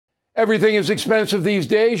Everything is expensive these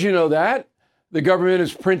days, you know that. The government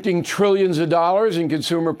is printing trillions of dollars and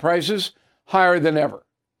consumer prices higher than ever.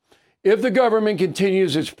 If the government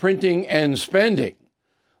continues its printing and spending,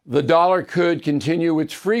 the dollar could continue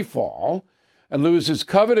its free fall and lose its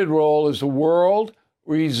coveted role as the world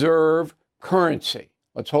reserve currency.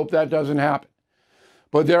 Let's hope that doesn't happen.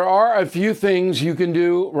 But there are a few things you can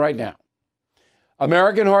do right now.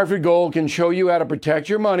 American Hartford Gold can show you how to protect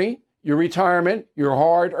your money, your retirement, your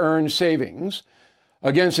hard-earned savings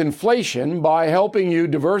against inflation by helping you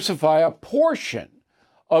diversify a portion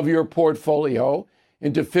of your portfolio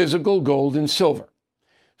into physical gold and silver.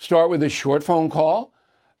 Start with a short phone call,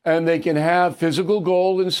 and they can have physical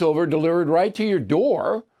gold and silver delivered right to your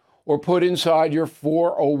door or put inside your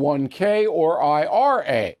 401k or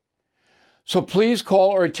IRA. So please call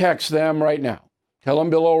or text them right now. Tell them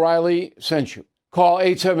Bill O'Reilly sent you. Call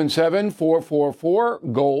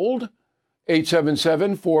 877-444-GOLD,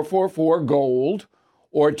 877-444-GOLD,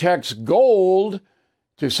 or text GOLD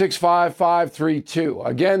to 65532.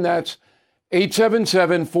 Again, that's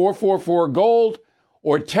 877-444-GOLD,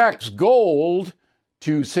 or text GOLD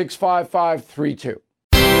to 65532.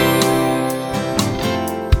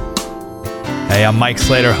 Hey, I'm Mike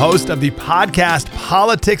Slater, host of the podcast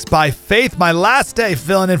Politics by Faith. My last day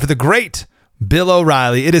filling in for the great Bill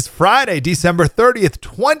O'Reilly. It is Friday, December 30th,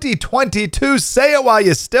 2022. Say it while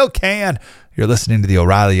you still can. You're listening to the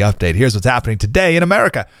O'Reilly Update. Here's what's happening today in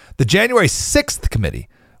America. The January 6th committee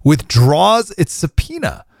withdraws its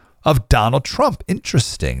subpoena of Donald Trump.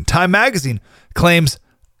 Interesting. Time magazine claims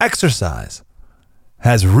exercise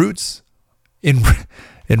has roots in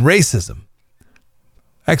racism.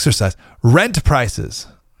 Exercise. Rent prices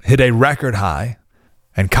hit a record high,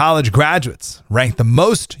 and college graduates rank the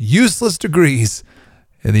most useless degrees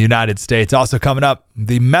in the United States. Also coming up,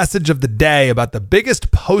 the message of the day about the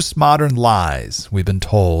biggest postmodern lies we've been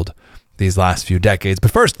told these last few decades.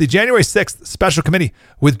 But first, the January 6th special committee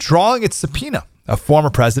withdrawing its subpoena of former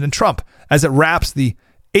President Trump as it wraps the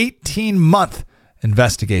 18-month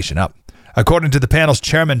investigation up. According to the panel's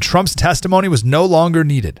chairman, Trump's testimony was no longer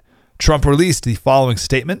needed. Trump released the following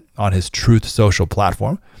statement on his Truth Social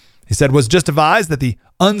platform. He said, was just advised that the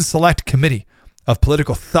unselect committee of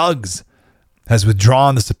political thugs has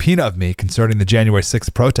withdrawn the subpoena of me concerning the January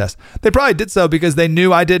 6th protest. They probably did so because they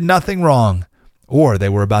knew I did nothing wrong, or they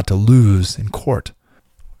were about to lose in court.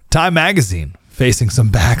 Time magazine facing some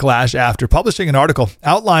backlash after publishing an article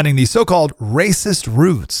outlining the so-called racist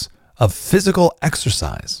roots of physical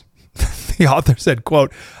exercise. The author said,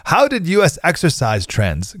 quote, how did U.S. exercise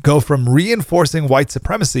trends go from reinforcing white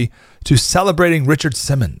supremacy to celebrating Richard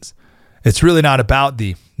Simmons? It's really not about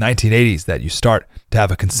the 1980s that you start to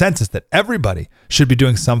have a consensus that everybody should be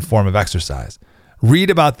doing some form of exercise. Read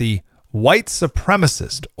about the white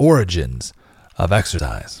supremacist origins of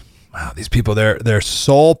exercise. Wow, these people, their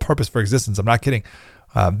sole purpose for existence, I'm not kidding,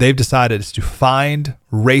 they've decided is to find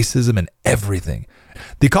racism in everything.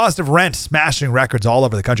 The cost of rent smashing records all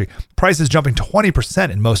over the country. Prices jumping 20%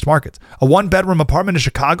 in most markets. A one-bedroom apartment in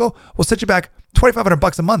Chicago will set you back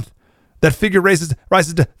 $2,500 a month. That figure rises to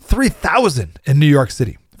 $3,000 in New York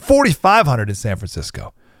City, $4,500 in San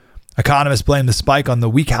Francisco. Economists blame the spike on the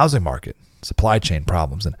weak housing market, supply chain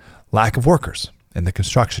problems, and lack of workers in the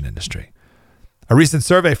construction industry. A recent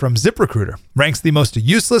survey from ZipRecruiter ranks the most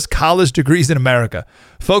useless college degrees in America.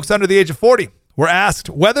 Folks under the age of 40 were asked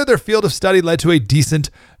whether their field of study led to a decent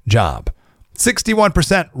job.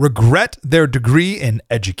 61% regret their degree in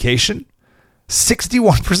education.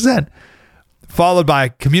 61%. Followed by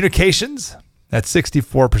communications at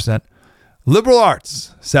 64%. Liberal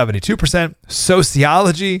arts, 72%.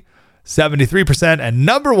 Sociology, 73%. And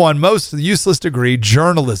number one most useless degree,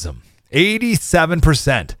 journalism.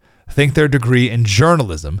 87% think their degree in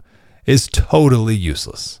journalism is totally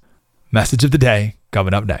useless. Message of the day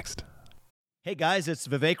coming up next. Hey guys, it's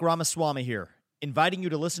Vivek Ramaswamy here, inviting you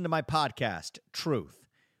to listen to my podcast, Truth.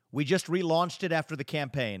 We just relaunched it after the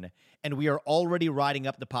campaign, and we are already riding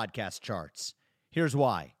up the podcast charts. Here's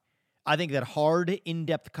why. I think that hard,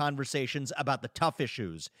 in-depth conversations about the tough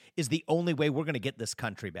issues is the only way we're going to get this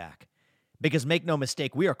country back. Because make no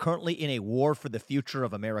mistake, we are currently in a war for the future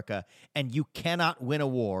of America, and you cannot win a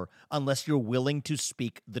war unless you're willing to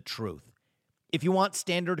speak the truth. If you want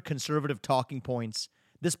standard conservative talking points,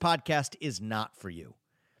 this podcast is not for you.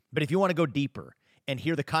 But if you want to go deeper and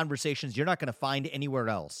hear the conversations you're not going to find anywhere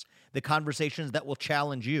else, the conversations that will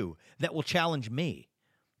challenge you, that will challenge me,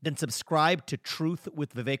 then subscribe to Truth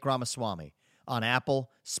with Vivek Ramaswamy on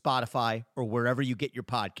Apple, Spotify, or wherever you get your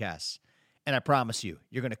podcasts. And I promise you,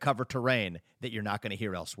 you're going to cover terrain that you're not going to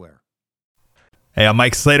hear elsewhere. Hey, I'm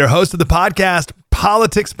Mike Slater, host of the podcast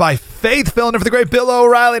Politics by Faith, filling in for the great Bill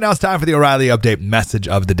O'Reilly. Now it's time for the O'Reilly Update message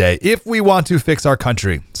of the day. If we want to fix our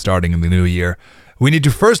country starting in the new year, we need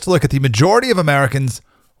to first look at the majority of Americans'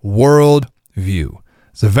 world view.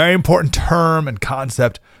 It's a very important term and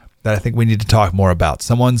concept that I think we need to talk more about.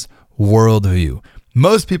 Someone's worldview.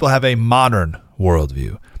 Most people have a modern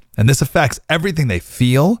worldview, and this affects everything they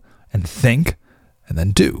feel and think and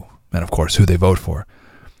then do, and of course, who they vote for.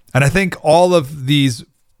 And I think all of these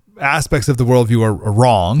aspects of the worldview are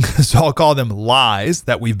wrong, so I'll call them lies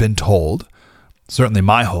that we've been told, certainly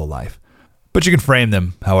my whole life. But you can frame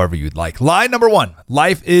them however you'd like. Lie number one,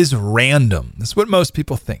 life is random. This is what most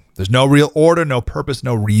people think. There's no real order, no purpose,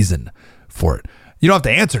 no reason for it. You don't have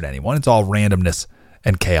to answer to anyone. It's all randomness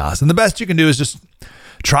and chaos. And the best you can do is just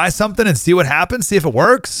try something and see what happens, see if it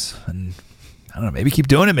works. And I don't know, maybe keep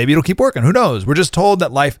doing it. Maybe it'll keep working. Who knows? We're just told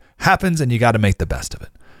that life happens and you got to make the best of it.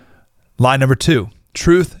 Lie number two,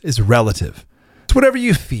 truth is relative. It's whatever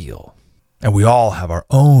you feel. And we all have our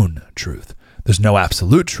own truth. There's no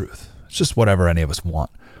absolute truth. It's just whatever any of us want.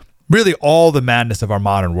 Really, all the madness of our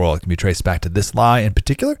modern world can be traced back to this lie in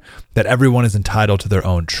particular, that everyone is entitled to their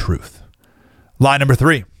own truth. Lie number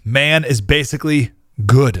three, man is basically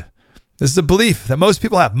good. This is a belief that most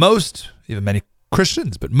people have. Most, even many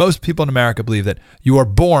Christians, but most people in America believe that you are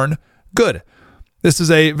born good. This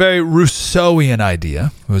is a very Rousseauian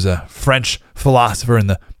idea. He was a French philosopher in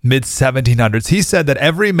the mid-1700s. He said that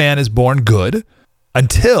every man is born good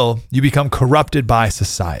until you become corrupted by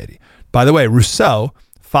society. By the way, Rousseau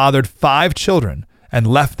fathered 5 children and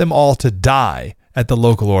left them all to die at the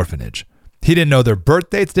local orphanage. He didn't know their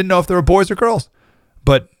birth dates, didn't know if they were boys or girls.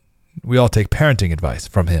 But we all take parenting advice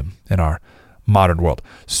from him in our modern world.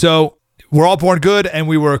 So we're all born good and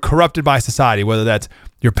we were corrupted by society, whether that's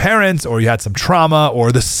your parents or you had some trauma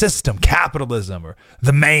or the system, capitalism, or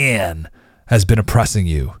the man has been oppressing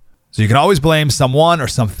you. So you can always blame someone or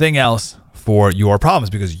something else for your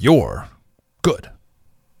problems because you're good.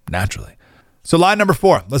 Naturally. So lie number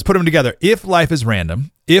 4, let's put them together. If life is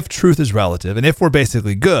random, if truth is relative, and if we're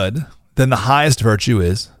basically good, then the highest virtue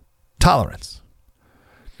is tolerance.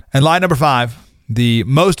 And lie number 5, the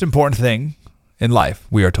most important thing in life,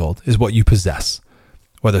 we are told, is what you possess.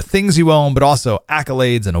 Whether things you own, but also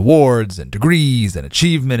accolades and awards and degrees and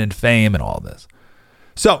achievement and fame and all this.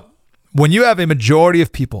 So when you have a majority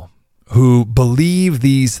of people who believe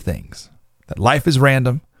these things, that life is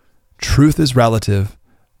random, truth is relative,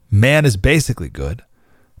 man is basically good,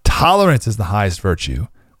 tolerance is the highest virtue,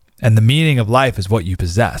 and the meaning of life is what you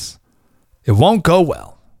possess, it won't go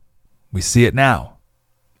well. We see it now.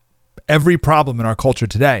 Every problem in our culture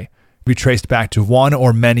today can be traced back to one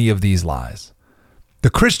or many of these lies. The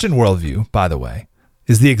Christian worldview, by the way,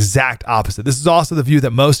 is the exact opposite. This is also the view that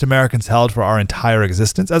most Americans held for our entire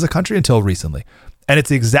existence as a country until recently. And it's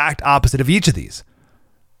the exact opposite of each of these.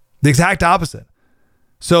 The exact opposite.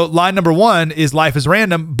 So line number 1 is life is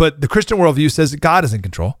random, but the Christian worldview says that God is in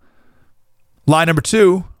control. Line number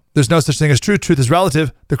 2, there's no such thing as truth. Truth is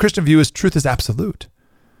relative. The Christian view is truth is absolute.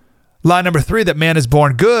 Line number 3, that man is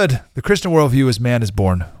born good. The Christian worldview is man is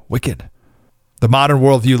born wicked. The modern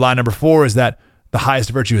worldview, line number 4, is that the highest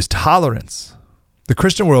virtue is tolerance. The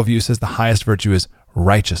Christian worldview says the highest virtue is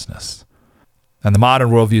righteousness. And the modern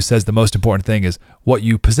worldview says the most important thing is what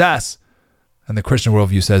you possess. And the Christian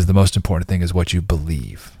worldview says the most important thing is what you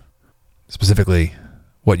believe. Specifically,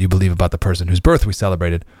 what you believe about the person whose birth we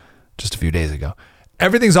celebrated just a few days ago.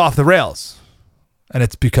 Everything's off the rails. And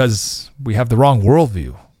it's because we have the wrong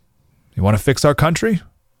worldview. You want to fix our country? You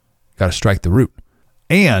got to strike the root.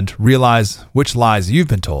 And realize which lies you've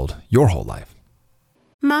been told your whole life.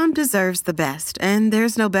 Mom deserves the best, and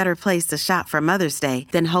there's no better place to shop for Mother's Day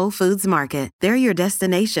than Whole Foods Market. They're your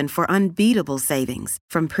destination for unbeatable savings,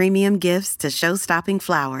 from premium gifts to show-stopping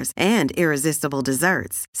flowers and irresistible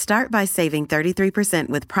desserts. Start by saving 33%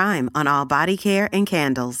 with Prime on all body care and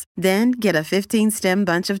candles. Then get a 15-stem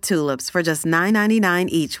bunch of tulips for just $9.99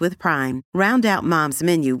 each with Prime. Round out Mom's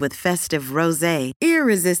menu with festive rosé,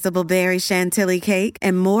 irresistible berry chantilly cake,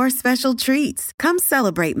 and more special treats. Come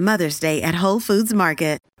celebrate Mother's Day at Whole Foods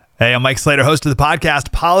Market. Hey, I'm Mike Slater, host of the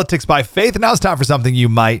podcast Politics by Faith, and now it's time for something you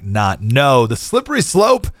might not know. The slippery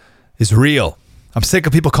slope is real. I'm sick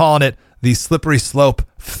of people calling it the slippery slope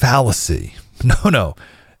fallacy. No,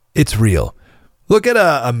 it's real. Look at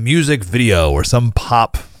a music video or some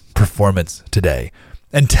pop performance today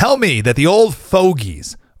and tell me that the old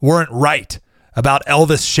fogies weren't right about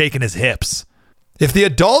Elvis shaking his hips. If the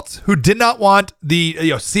adults who did not want the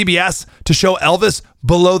CBS to show Elvis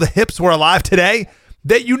below the hips were alive today,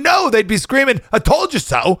 that they'd be screaming, "I told you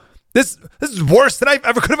so." This is worse than I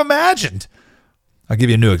ever could have imagined. I'll give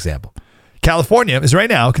you a new example. California is right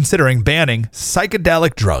now considering banning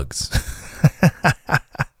psychedelic drugs.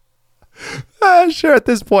 Sure, at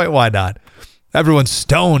this point, why not? Everyone's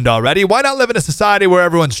stoned already. Why not live in a society where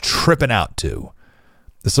everyone's tripping out too?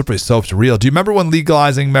 The slippery slope's real. Do you remember when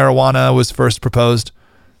legalizing marijuana was first proposed?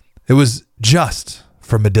 It was just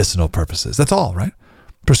for medicinal purposes. That's all, right?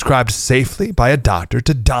 Prescribed safely by a doctor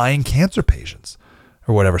to dying cancer patients,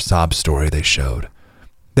 or whatever sob story they showed.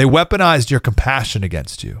 They weaponized your compassion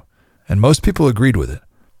against you, and most people agreed with it.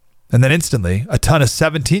 And then instantly, a ton of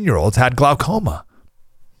 17-year-olds had glaucoma.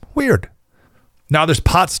 Weird. Now there's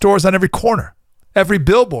pot stores on every corner. Every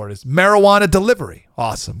billboard is marijuana delivery.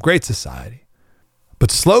 Awesome. Great society.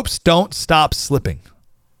 But slopes don't stop slipping.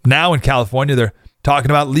 Now in California, they're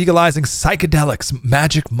talking about legalizing psychedelics,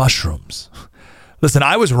 magic mushrooms. Listen,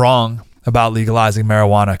 I was wrong about legalizing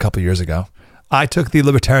marijuana a couple years ago. I took the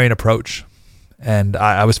libertarian approach, and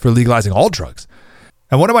I was for legalizing all drugs.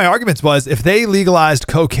 And one of my arguments was, if they legalized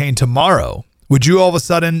cocaine tomorrow, would you all of a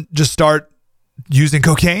sudden just start using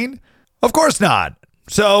cocaine? Of course not.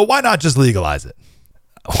 So why not just legalize it?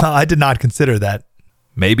 Well, I did not consider that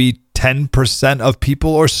maybe 10% of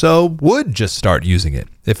people or so would just start using it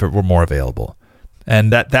if it were more available.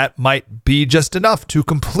 And that might be just enough to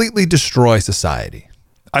completely destroy society.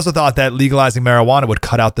 I also thought that legalizing marijuana would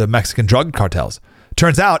cut out the Mexican drug cartels.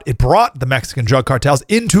 Turns out it brought the Mexican drug cartels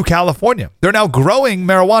into California. They're now growing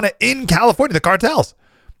marijuana in California, the cartels.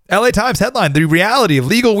 LA Times headline, the reality of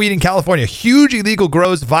legal weed in California. Huge illegal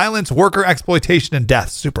grows, violence, worker exploitation, and death.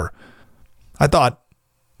 Super. I thought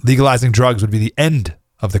legalizing drugs would be the end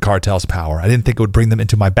of the cartel's power. I didn't think it would bring them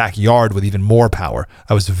into my backyard with even more power.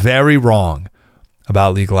 I was very wrong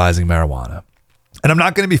about legalizing marijuana. And I'm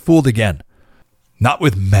not going to be fooled again. Not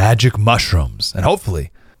with magic mushrooms, and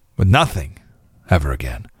hopefully with nothing ever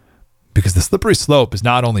again. Because the slippery slope is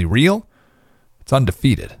not only real, it's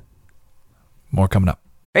undefeated. More coming up.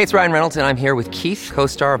 Hey, it's Ryan Reynolds, and I'm here with Keith,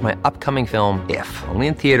 co-star of my upcoming film, If, only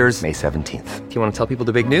in theaters May 17th. Do you want to tell people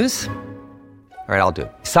the big news? All right, I'll do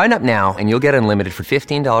it. Sign up now and you'll get unlimited for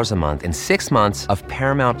 $15 a month and 6 months of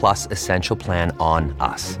Paramount Plus Essential Plan on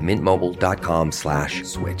us.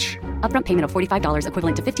 MintMobile.com/switch. Upfront payment of $45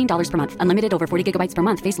 equivalent to $15 per month. Unlimited over 40 gigabytes per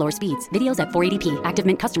month. Face lower speeds. Videos at 480p. Active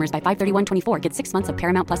Mint customers by 531.24 get 6 months of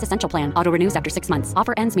Paramount Plus Essential Plan. Auto renews after 6 months.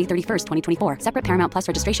 Offer ends May 31st, 2024. Separate Paramount Plus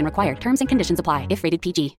registration required. Terms and conditions apply if rated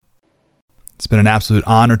PG. It's been an absolute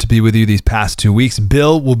honor to be with you these past 2 weeks.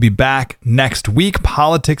 Bill will be back next week.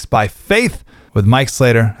 Politics by Faith with Mike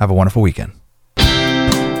Slater. Have a wonderful weekend.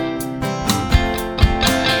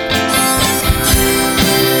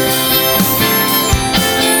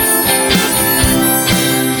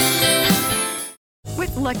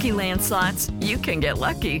 With Lucky Land Slots, you can get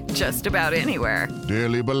lucky just about anywhere.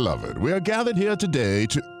 Dearly beloved, we are gathered here today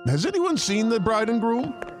to... Has anyone seen the bride and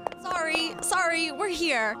groom? Sorry, we're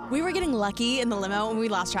here. We were getting lucky in the limo and we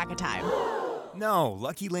lost track of time. No,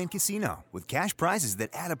 Lucky Land Casino, with cash prizes that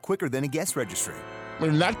add up quicker than a guest registry.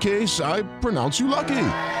 In that case, I pronounce you lucky.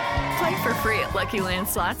 Play for free at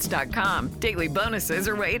LuckyLandSlots.com. Daily bonuses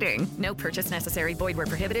are waiting. No purchase necessary. Void where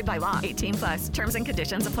prohibited by law. 18+. Terms and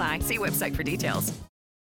conditions apply. See website for details.